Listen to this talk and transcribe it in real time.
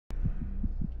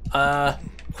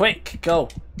Quick, go.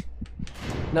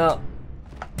 No.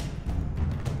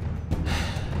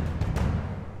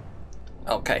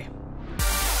 Okay.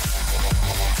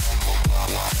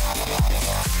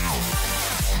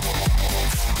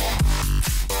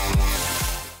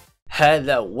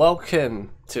 Hello, welcome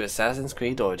to Assassin's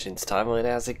Creed Origins time.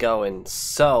 How's it going?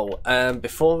 So,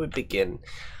 before we begin,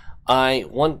 I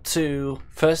want to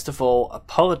first of all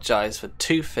apologize for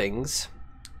two things.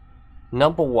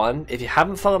 Number one, if you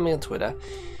haven't followed me on Twitter,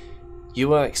 you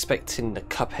were expecting the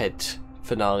Cuphead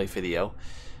finale video.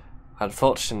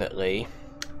 Unfortunately,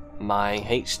 my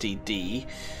HDD,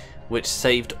 which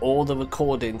saved all the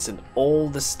recordings and all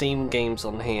the Steam games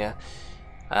on here,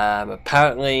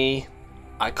 apparently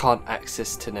I can't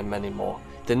access to them anymore.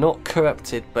 They're not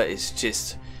corrupted, but it's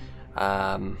just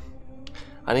I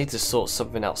need to sort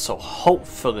something out, so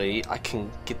hopefully I can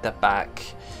get that back.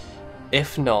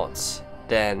 If not,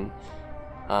 then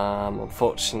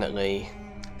unfortunately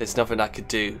there's nothing I could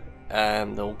do. They're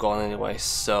all gone anyway,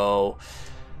 so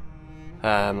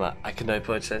I can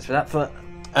apologize for that.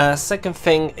 But second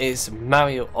thing is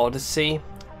Mario Odyssey.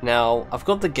 Now I've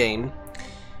got the game.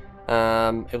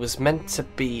 It was meant to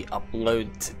be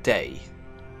uploaded today.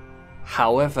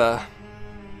 However,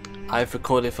 I've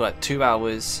recorded for like 2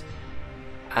 hours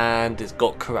and it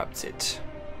got corrupted.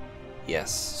 Yes,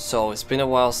 so it's been a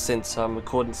while since I'm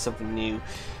recording something new.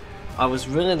 I was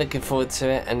really looking forward to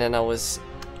it, and then I was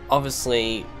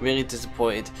obviously really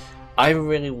disappointed. I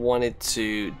really wanted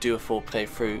to do a full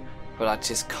playthrough, but I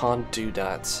just can't do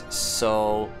that.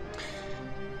 So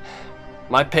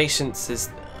my patience is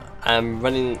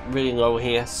running really low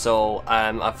here, so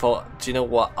I thought, do you know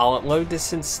what, I'll upload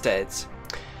this instead,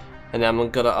 and I'm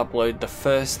gonna upload the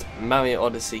first Mario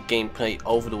Odyssey gameplay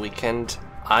over the weekend.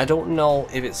 I don't know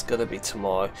if it's gonna be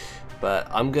tomorrow, but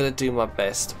I'm gonna do my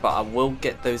best, but I will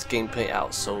get those gameplay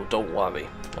out, so don't worry.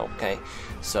 Okay,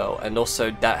 so, and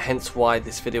also that hence why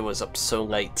this video was up so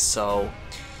late, so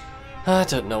I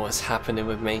don't know what's happening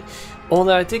with me.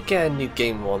 Although I did get a new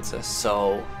game monitor,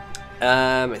 so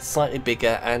it's slightly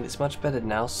bigger and it's much better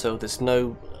now, so there's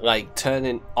no like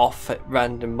turning off at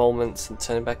random moments and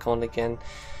turning back on again.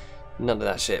 None of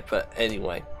that shit. But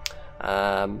anyway,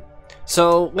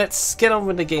 so let's get on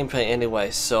with the gameplay anyway.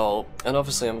 So, and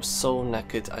obviously I'm so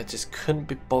knackered, I just couldn't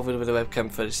be bothered with the webcam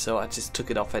footage, so I just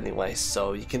took it off anyway,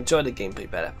 so you can enjoy the gameplay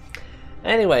better.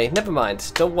 Anyway, never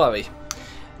mind, don't worry.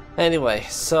 Anyway,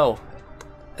 so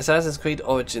Assassin's Creed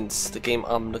Origins, the game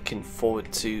I'm looking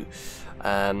forward to.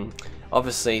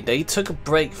 Obviously they took a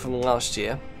break from last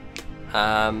year,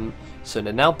 so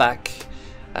they're now back,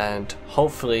 and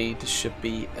hopefully this should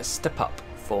be a step up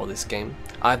for this game.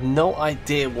 I have no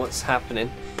idea what's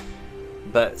happening,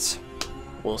 but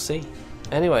we'll see.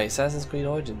 Anyway, Assassin's Creed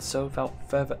Origins, so without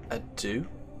further ado,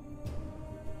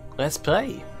 let's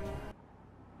play.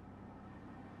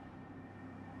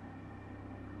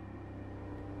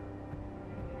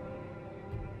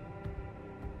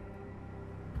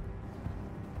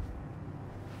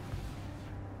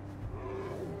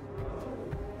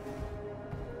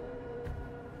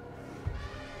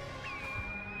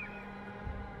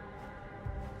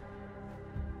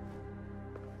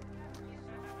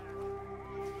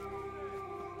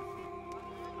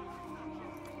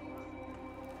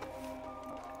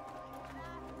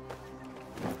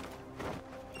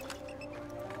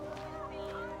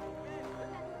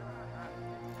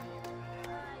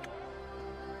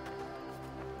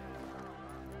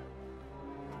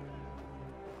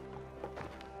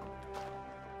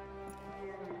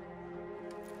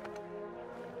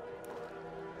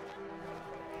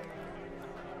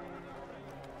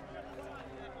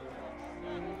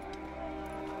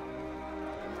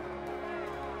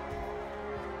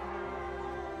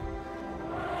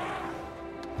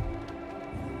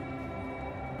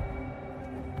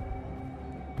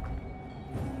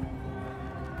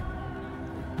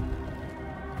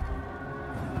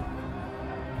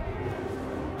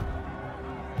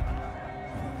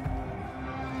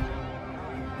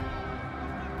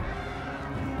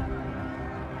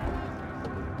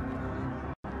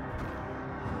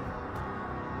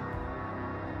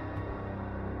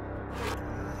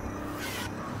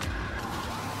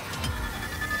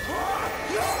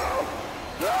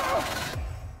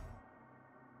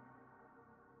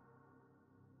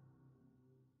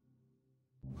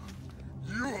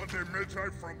 The Magi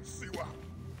from Siwa.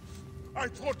 I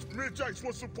thought Magi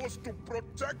was supposed to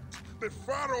protect the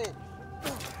Pharaoh.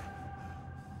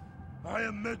 I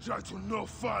am Magi to no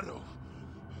Pharaoh.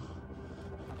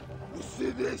 You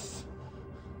see this?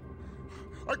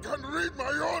 I can read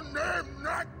my own name,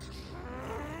 Nat!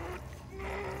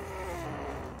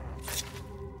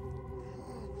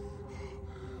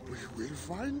 We will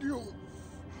find you.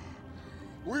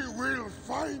 We will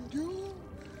find you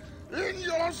in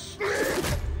your sleep.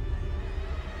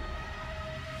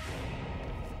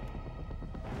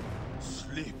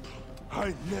 Sleep.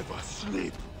 I never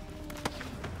sleep.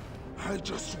 I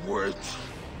just wait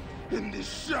in the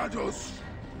shadows,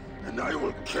 and I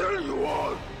will kill you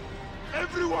all.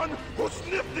 Everyone who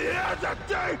sniffed the air that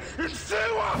day in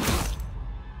Siwa!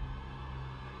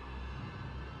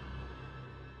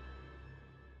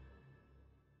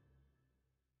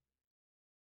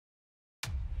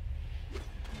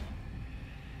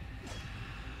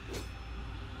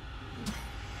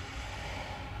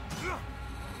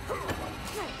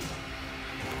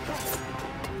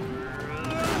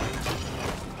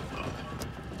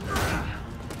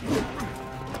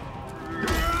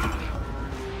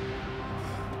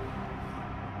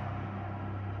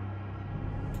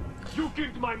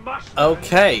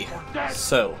 Okay,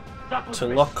 so to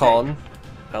lock on,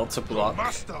 L to block,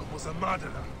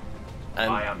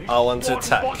 and R1 to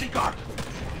attack.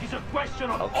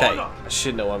 Okay, I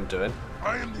should know what I'm doing.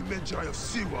 I am the Medjay of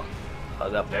Siwa.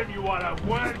 Hold up. Then you are a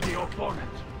worthy opponent.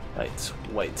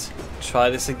 Wait. Try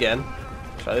this again.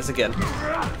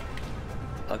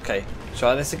 Okay,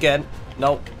 try this again.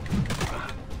 Nope.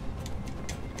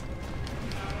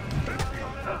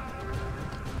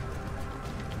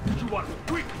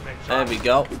 There we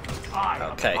go.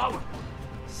 Okay.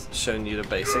 Showing you the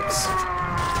basics.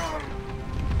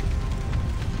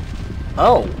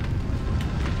 Oh.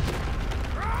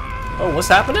 Oh, what's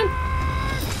happening?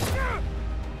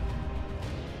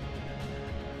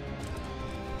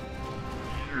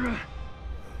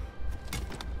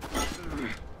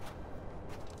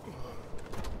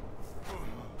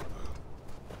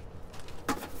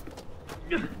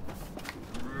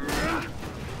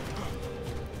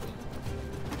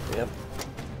 Yep.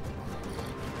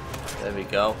 There we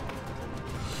go.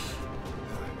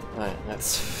 Right,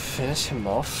 let's finish him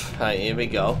off. Right, here we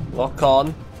go. Lock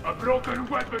on. A broken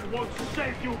weapon wants to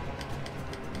save you.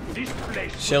 This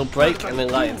place Shield break and then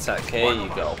light attack. Here you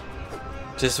go.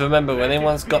 Just remember, when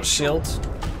anyone's got shield.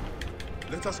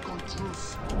 Let us come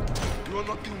truce. You are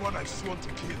not the one I sworn to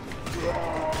kill.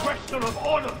 Question of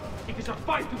honor. It is a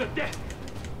fight to the death.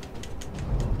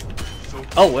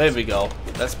 Oh, here we go.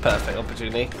 That's perfect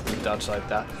opportunity. Dodge like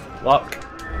that. Lock.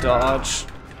 Dodge.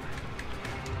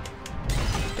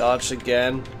 Dodge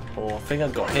again. Oh, I think I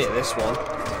got hit this one.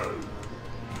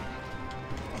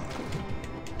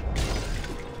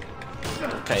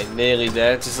 Okay, nearly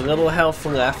there. Just a little health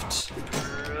left.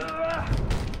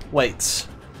 Wait.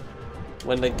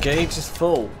 When the gauge is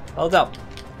full. Hold up.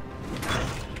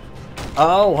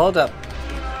 Oh, hold up.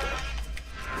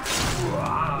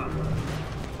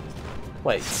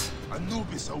 Wait.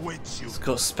 Anubis awaits you. It's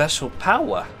got special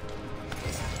power.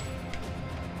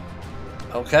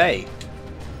 Okay.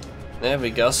 There we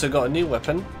go. So we got a new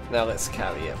weapon. Now let's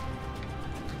carry it.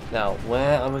 Now,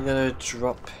 where are we going to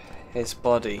drop his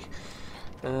body?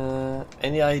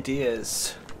 Any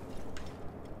ideas?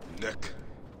 Neck.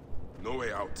 No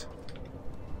way out.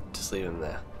 Just leave him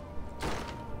there.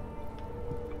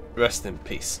 Rest in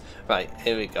peace. Right,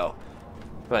 here we go.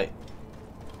 Right.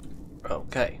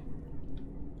 Okay.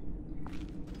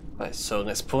 Right, so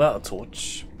let's pull out a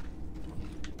torch.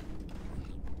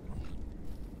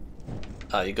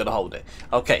 Oh, you gotta hold it.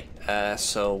 Okay,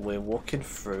 so we're walking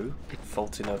through,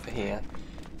 vaulting over here.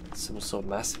 Some sort of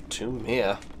massive tomb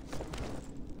here.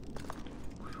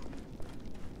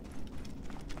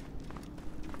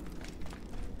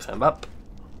 Climb up.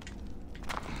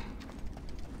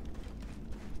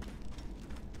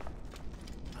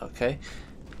 Okay,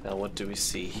 now what do we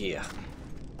see here?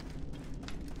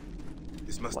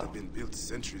 This must have been built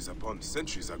centuries upon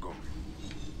centuries ago.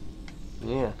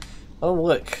 Yeah. Oh,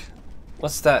 look.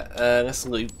 What's that? Let's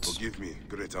loot. Forgive me,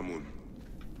 Great Amun.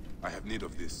 I have need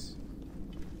of this.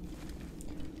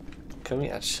 Can we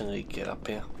actually get up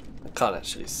here? I can't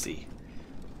actually see.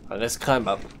 Alright, let's climb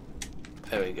up.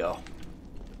 There we go.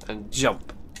 And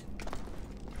jump.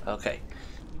 Okay.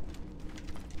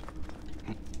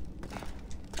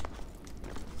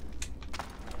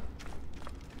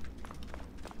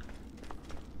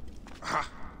 Aha!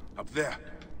 Up there.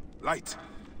 Light.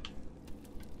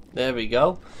 There we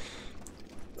go.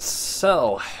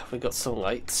 So, we got some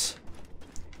lights.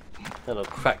 A little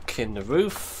crack in the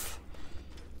roof.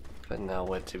 But now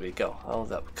where do we go?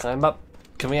 Hold up. Climb up.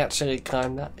 Can we actually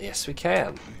climb that? Yes, we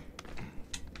can.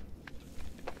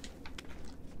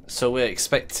 So we're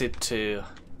expected to...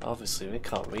 Obviously, we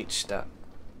can't reach that.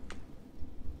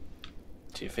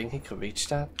 Do you think he could reach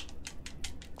that?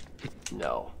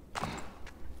 No.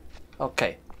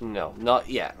 Okay. No, not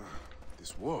yet.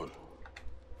 This wall.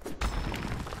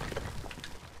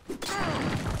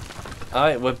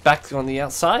 Alright, we're back on the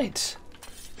outside.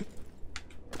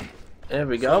 There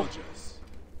we go. Soldiers.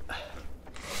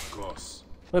 Of course.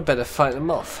 We better fight them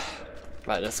off.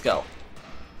 Right, let's go.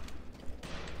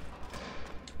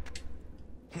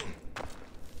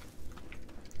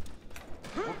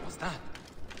 What was that?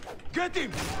 Get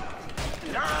him!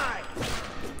 Die!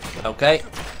 Okay.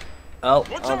 Oh,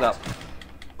 hold up.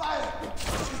 Fire!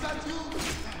 Is that you?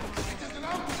 It is an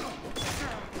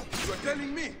ambush! You are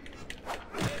telling me?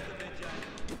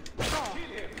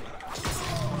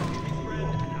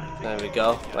 There we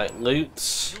go. Right,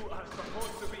 loot.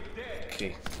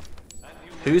 Okay.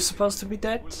 Who's supposed to be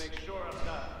dead?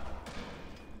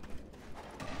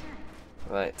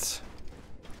 Right.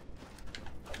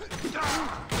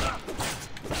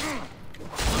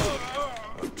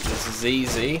 This is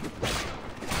easy.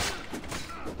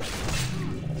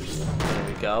 There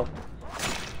we go.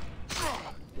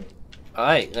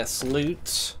 Alright, let's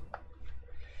loot.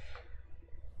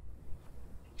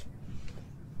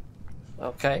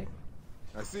 Okay.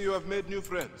 I see you have made new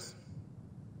friends.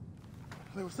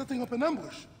 They were setting up an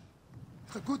ambush.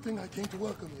 It's a good thing I came to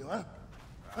welcome you, huh?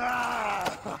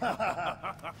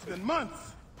 Ah! It's been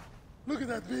months. Look at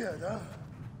that beard, huh?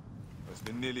 It's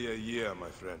been nearly a year, my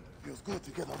friend. Feels good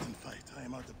to get out and fight. I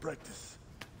am out of practice.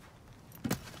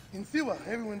 In Siwa,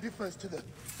 everyone defers to the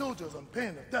soldiers on pain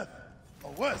of death,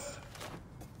 or worse.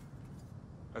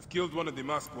 I've killed one of the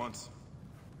masked ones.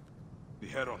 The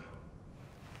Heron.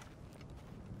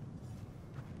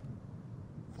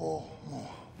 4 more.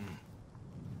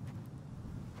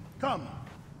 Come.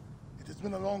 It has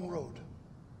been a long road.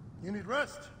 You need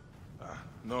rest?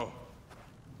 No.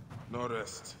 No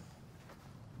rest.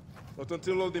 Not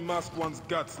until all the masked one's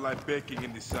guts lie baking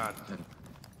in the sand.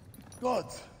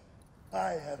 Gods,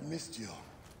 I have missed you.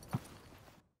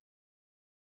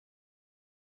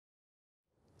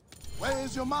 Where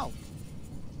is your mouth?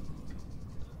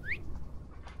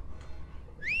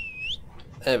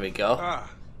 There we go.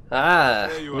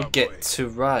 There you We are, get boy. to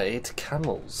ride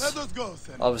camels. Let us go,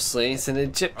 Senator. Obviously, it's an How have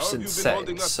Egyptian you been setting,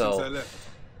 holding up since I so left?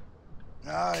 It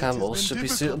has camels been should be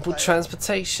difficult, suitable Bayek.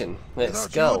 transportation. Let's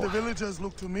Without you, go. the villagers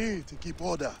look to me to keep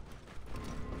order.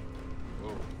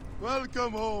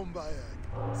 Welcome home, Bayek.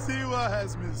 Siwa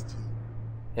has missed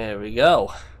you. Here we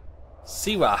go.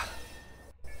 Siwa.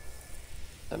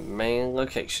 The main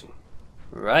location.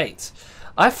 Right.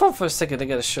 I thought for a second they're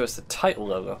going to show us the title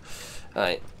logo.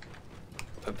 Alright.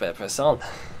 I better press on.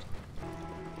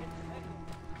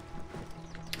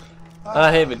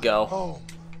 Here we go. Home.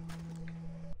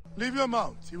 Leave your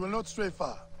mount. He will not stray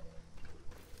far.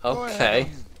 Go Okay.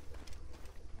 ahead.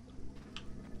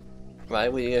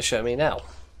 Right, what are you going to show me now?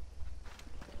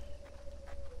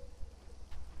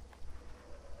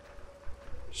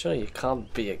 Sure, you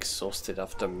can't be exhausted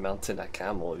after mounting a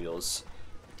camel of yours.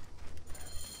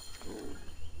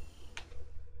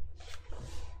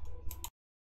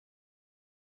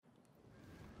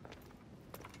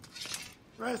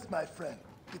 Rest, my friend.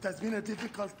 It has been a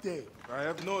difficult day. I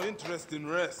have no interest in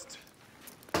rest.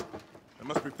 I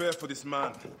must prepare for this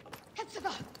man.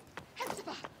 Hepzibah!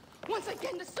 Hepzibah! Once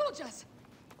again, the soldiers!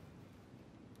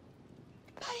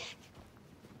 Bayek,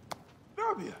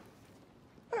 Rabia!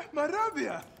 My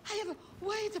Rabia! I am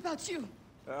worried about you.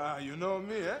 You know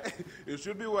me, eh? You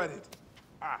should be worried.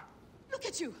 Look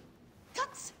at you.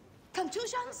 Cuts,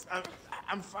 contusions.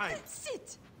 I'm fine.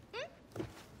 Sit. Hmm?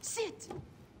 Sit.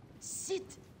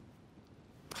 Sit.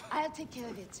 I'll take care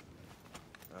of it.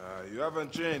 You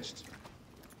haven't changed.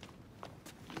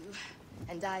 You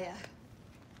and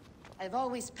I've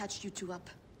always patched you two up.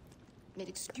 Made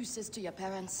excuses to your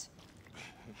parents.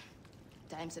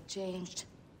 Times have changed,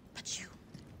 but you,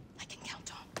 I can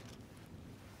count on.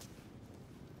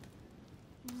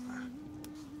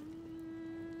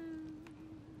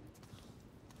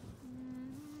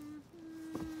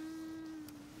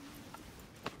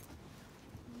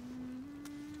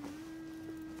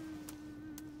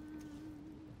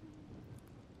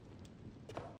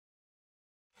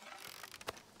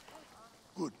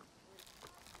 Good.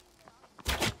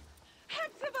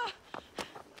 Hepzibah!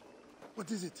 What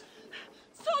is it?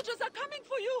 Soldiers are coming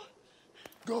for you!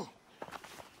 Go.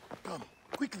 Come,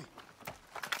 quickly.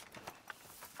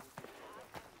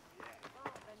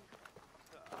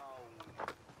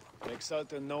 Make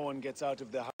certain no one gets out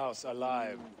of the house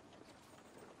alive.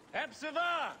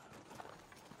 Hepzibah!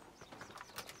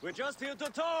 We're just here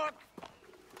to talk!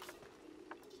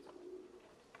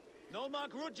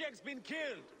 Nomarch Rujek's been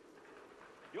killed.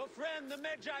 Your friend, the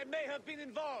Medjay, may have been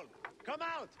involved. Come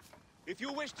out, if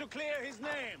you wish to clear his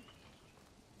name.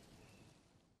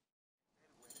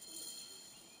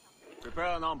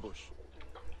 Prepare an ambush.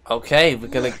 Okay, we're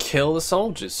gonna kill the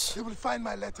soldiers. They will find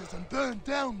my letters and burn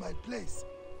down my place.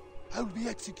 I will be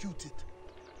executed.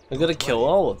 We're gonna kill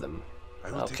all of them.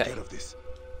 I will take Okay. care of this.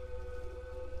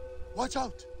 Watch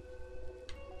out.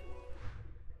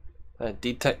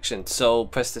 Detection. So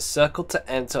press the circle to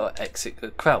enter or exit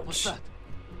the crouch. What's that?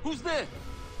 Who's there?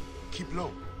 Keep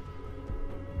low.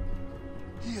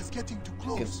 He is getting too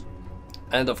close.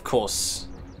 And of course,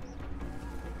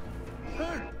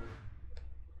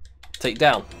 take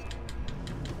down.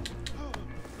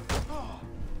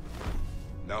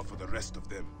 Now for the rest of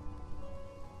them.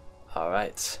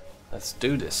 Alright, let's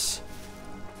do this.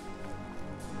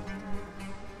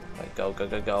 Right, go, go,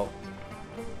 go, go.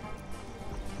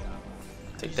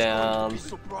 Take down. Be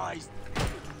surprised.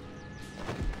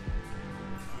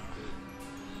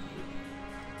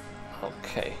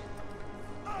 Okay.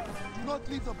 Do not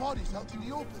leave the bodies out in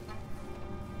the open.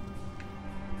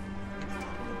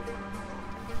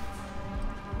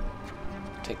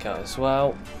 Take out as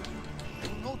well. You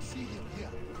will not see him here.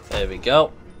 There we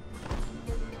go.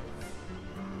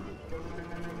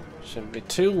 Shouldn't be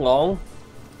too long.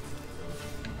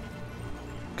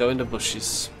 Go in the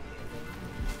bushes.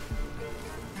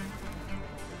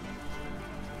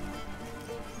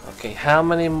 Okay, how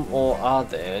many more are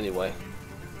there anyway?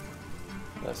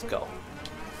 Let's go.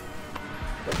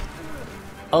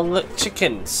 Oh look,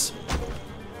 chickens!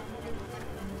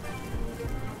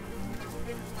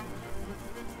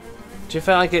 Do you think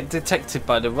I get detected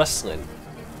by the rustling?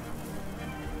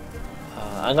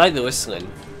 I like the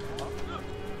whistling.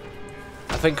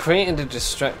 I think creating the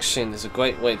distraction is a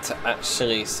great way to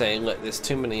actually say, look, there's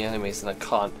too many enemies and I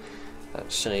can't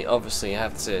actually, obviously I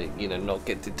have to, you know, not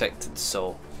get detected,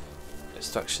 so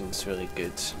distraction's really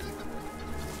good.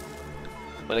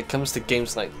 When it comes to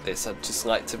games like this, I'd just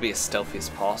like to be as stealthy as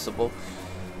possible.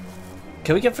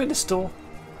 Can we get through this door?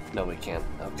 No, we can't.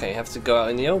 Okay, have to go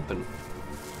out in the open.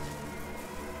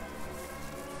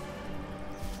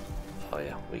 Oh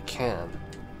yeah, we can.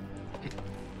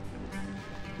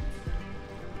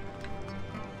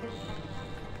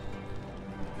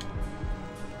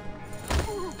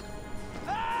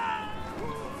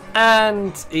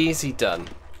 And easy done.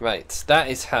 Right, that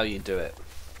is how you do it.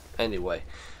 Anyway,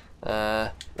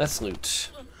 let's loot.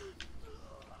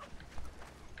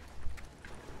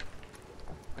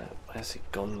 Where's it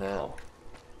gone now?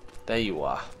 There you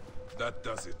are. That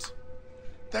does it.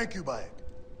 Thank you, Bayek.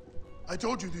 I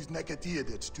told you these Nekati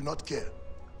idiots do not care.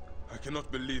 I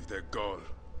cannot believe their gall.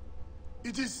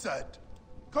 It is sad.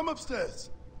 Come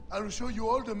upstairs. I will show you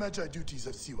all the Magi duties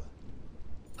of Siwa.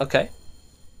 Okay.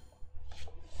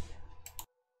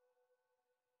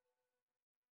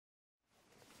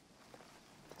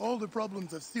 All the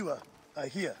problems of Siwa are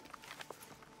here.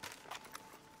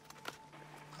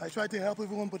 I try to help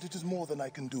everyone, but it is more than I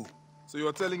can do. So you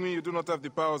are telling me you do not have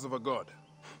the powers of a god?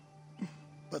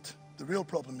 But the real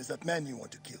problem is that man you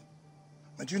want to kill.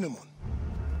 Majunimon.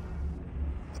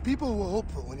 The people were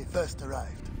hopeful when he first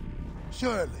arrived.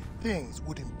 Surely things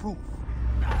would improve.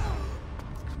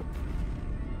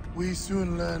 We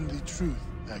soon learned the truth,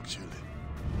 actually.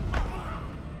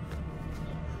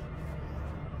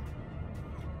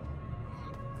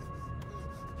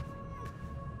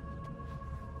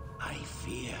 I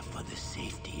fear for the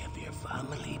safety of your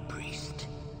family, priest.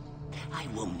 I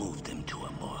will move them to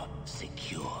a more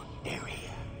secure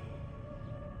area.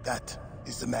 That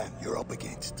is the man you're up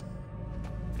against.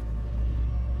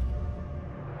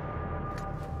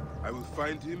 I will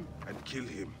find him and kill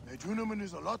him. Majunimon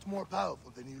is a lot more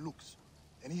powerful than he looks.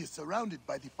 And he is surrounded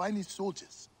by the finest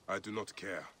soldiers. I do not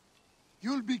care.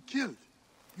 You'll be killed.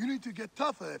 You need to get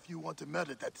tougher if you want to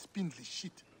murder that spindly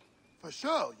shit. For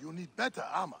sure, you'll need better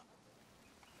armor.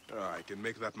 I can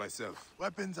make that myself.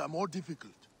 Weapons are more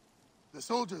difficult. The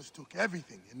soldiers took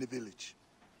everything in the village.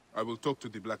 I will talk to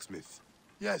the blacksmith.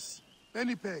 Yes,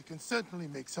 Benipe can certainly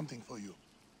make something for you.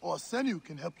 Or Senu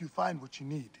can help you find what you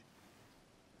need.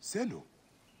 Senu?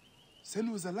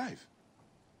 Senu is alive.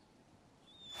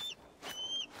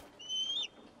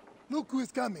 Look who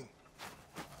is coming.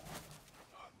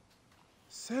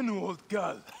 Senu, old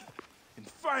girl. In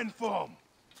fine form.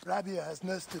 Rabia has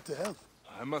nursed her to health.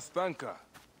 I must thank her.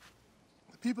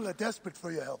 The people are desperate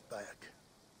for your help, Bayek.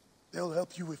 They'll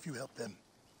help you if you help them.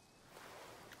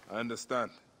 I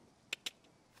understand.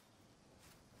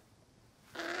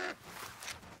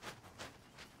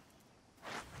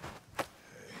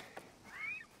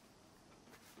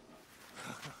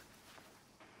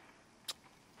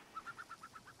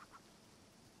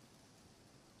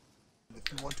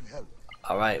 If you want to help.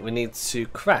 Alright, we need to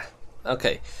craft.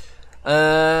 Okay.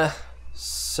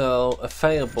 So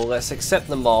available, let's accept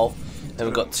them all. And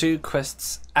we've got 2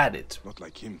 quests added. Not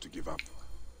like him to give up.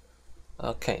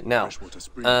 Okay, now,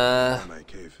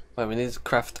 well, we need to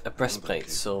craft a breastplate.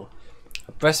 So,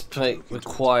 a breastplate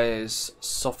requires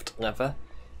soft leather.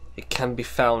 It can be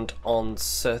found on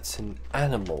certain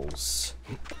animals.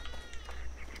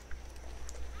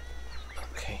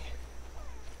 Okay.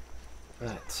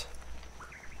 Right.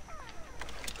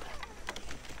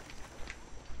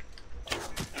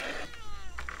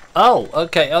 Oh,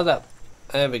 okay. Oh,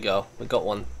 there we go. We got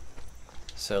one.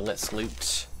 So let's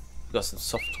loot. We got some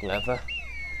soft leather.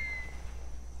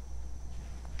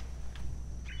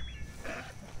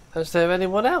 Is there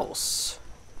anyone else?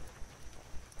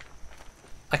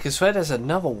 I can swear there's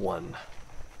another one.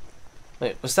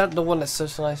 Wait, was that the one that's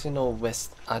socializing or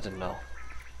west? I don't know.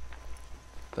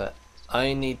 But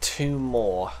I need 2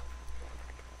 more.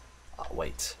 Oh,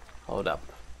 wait. Hold up.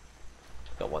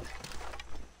 Got one.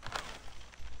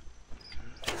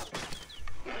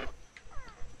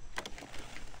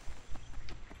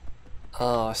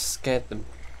 Oh, I scared them.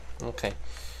 Okay.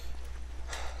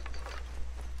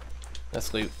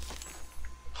 Let's loot.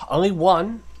 Only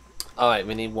one? Alright,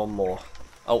 we need 1 more.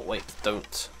 Oh, wait,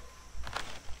 don't.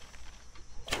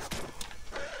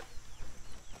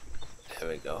 There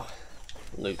we go.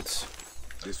 Loot.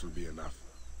 This will be enough.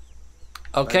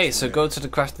 Okay, so go to the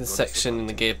crafting section in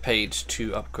the gear page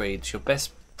to upgrade your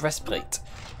best breastplate.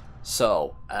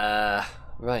 So,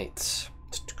 right.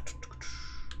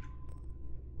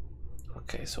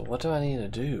 Okay, so what do I need to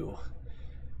do?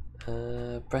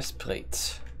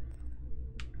 Breastplate.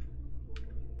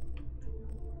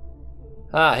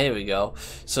 Ah, here we go.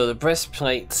 So the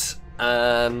breastplate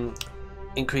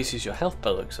increases your health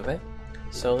by the looks of it.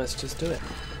 So let's just do it.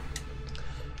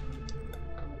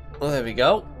 Well, there we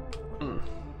go.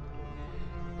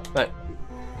 Right.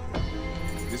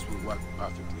 This will work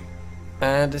perfectly.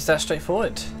 And is that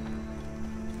straightforward?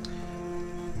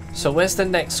 So where's the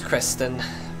next quest then?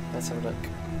 Let's have a look.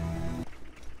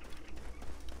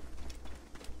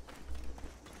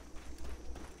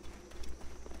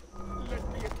 Let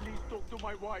me at least talk to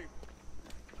my wife.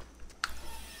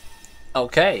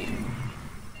 Okay.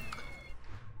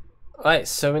 Right,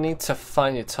 so we need to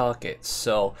find your target.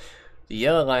 So the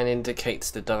yellow line indicates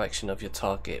the direction of your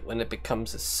target. When it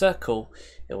becomes a circle,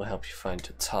 it will help you find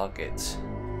your target.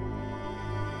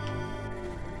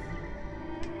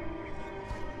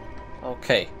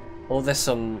 Okay. Well, there's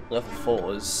some level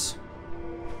 4s.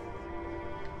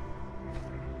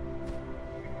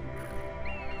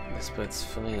 This bird's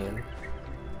fleeing.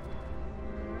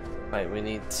 Right, we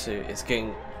need to... It's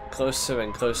getting closer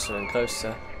and closer and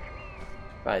closer.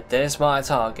 Right, there's my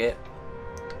target.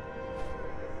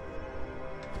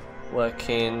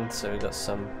 Working, so we got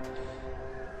some...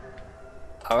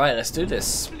 Alright, let's do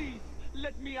this. Please,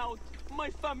 let me out. My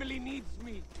family needs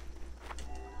me.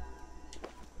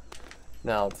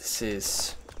 Now this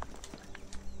is...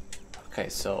 Okay,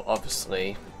 so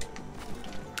obviously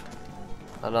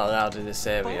I'm not allowed in this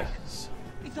area. So.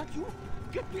 Is that you?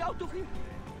 Get me out of here.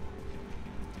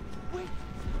 Wait.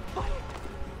 Wait.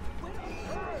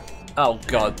 Oh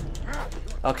god.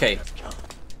 Okay.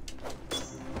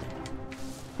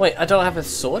 Wait, I don't have a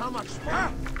sword?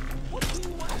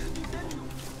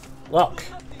 Lock.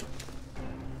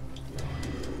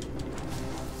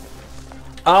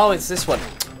 Oh, it's this one.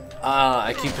 Ah,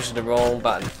 I keep pushing the wrong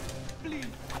button.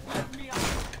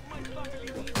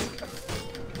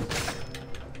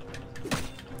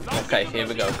 Okay, here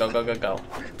we go. Go, go, go, go.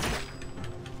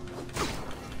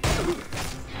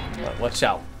 Right, watch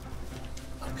out.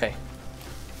 Okay.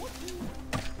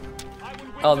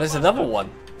 Oh, there's another one.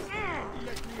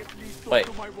 Wait,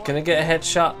 can I get a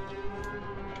headshot?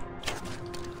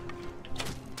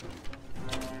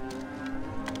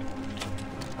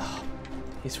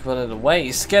 He's running away.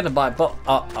 He's scared of my butt.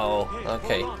 Uh-oh.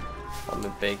 Okay. I'm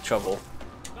in big trouble.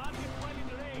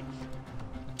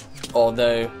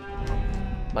 Although,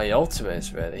 my ultimate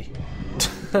is ready.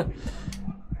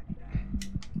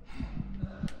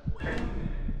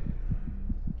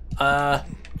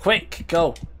 Quick,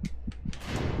 go.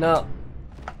 No.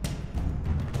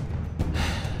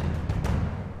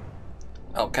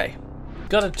 Okay.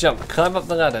 Gotta jump. Climb up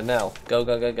the ladder now. Go,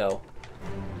 go, go, go.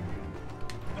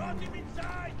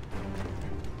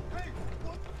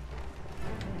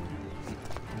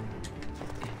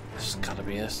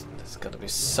 There's gotta be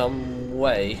some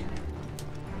way.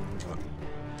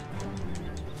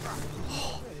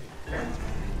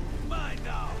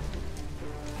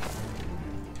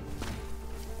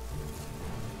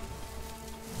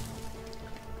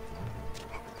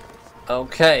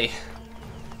 Okay.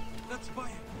 Let's buy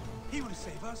it. He will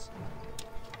save us.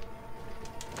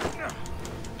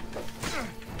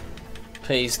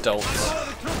 Please don't.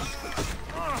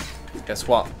 Guess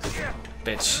what,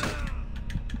 bitch?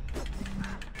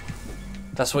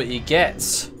 That's what you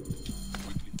get.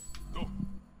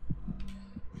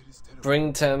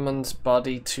 Bring Teremun's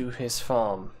body to his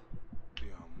farm. He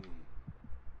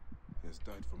has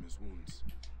died from his wounds.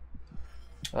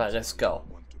 Alright, let's go.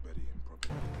 Want to bury him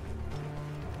properly.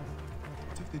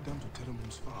 What have they done to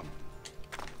Teremun's farm?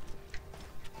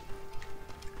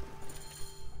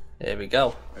 Here we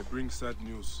go. I bring sad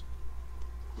news.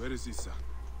 Where is Issa?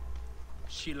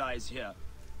 She lies here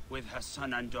with her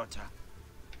son and daughter.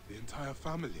 The entire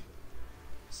family.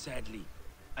 Sadly,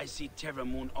 I see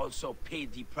Teremun also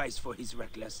paid the price for his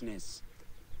recklessness.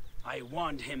 I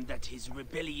warned him that his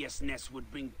rebelliousness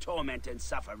would bring torment and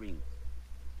suffering.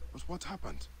 But what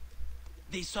happened?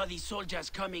 They saw the soldiers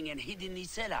coming and hid in the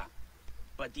cellar.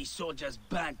 But the soldiers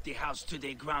burnt the house to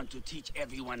the ground to teach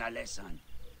everyone a lesson.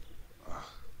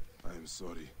 I am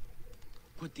sorry.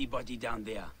 Put the body down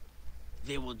there.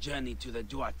 They will journey to the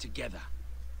Duat together.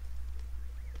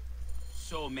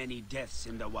 So many deaths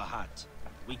in the Wahat.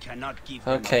 We cannot give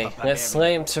them Okay, up a let's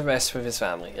barbarian. lay him to rest with his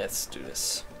family. Let's do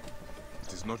this.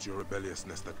 It is not your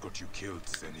rebelliousness that got you killed,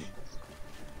 Seni.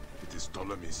 It is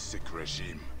Ptolemy's sick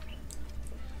regime.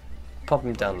 Pop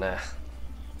him down there.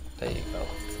 There you go.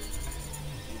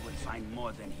 He will find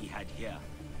more than he had here.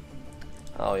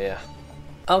 Oh yeah.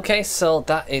 Okay, so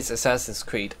that is Assassin's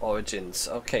Creed Origins.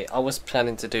 Okay, I was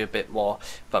planning to do a bit more,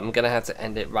 but I'm gonna have to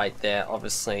end it right there.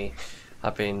 Obviously,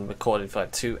 I've been recording for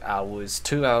like 2 hours.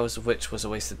 2 hours of which was a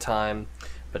waste of time.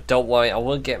 But don't worry, I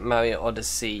will get Mario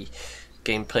Odyssey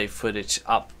gameplay footage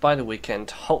up by the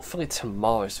weekend. Hopefully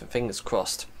tomorrow, so fingers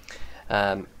crossed.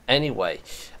 Anyway,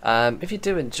 if you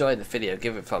do enjoy the video,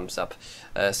 give it a thumbs up,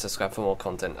 subscribe for more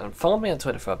content, and follow me on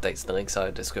Twitter for updates. The links are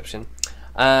in the description.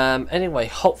 Anyway,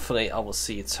 hopefully I will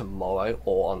see you tomorrow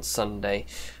or on Sunday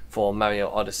for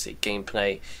Mario Odyssey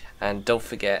gameplay. And don't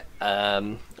forget,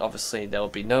 obviously there will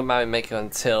be no Mario Maker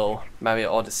until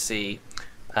Mario Odyssey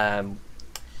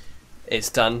is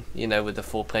done, you know, with the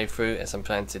full playthrough, as I'm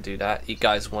planning to do that. You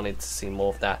guys wanted to see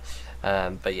more of that,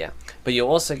 but yeah. But you'll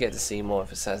also get to see more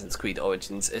of Assassin's Creed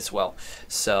Origins as well.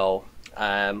 So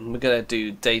we're gonna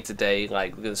do day to day,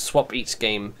 like we're gonna swap each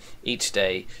game each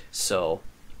day. So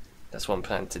that's what I'm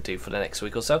planning to do for the next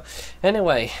week or so.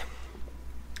 Anyway,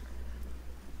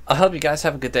 I hope you guys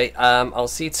have a good day. I'll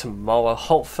see you tomorrow,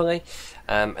 hopefully.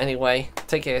 Anyway,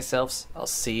 take care of yourselves. I'll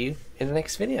see you in the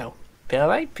next video. Be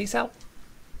alright. Peace out.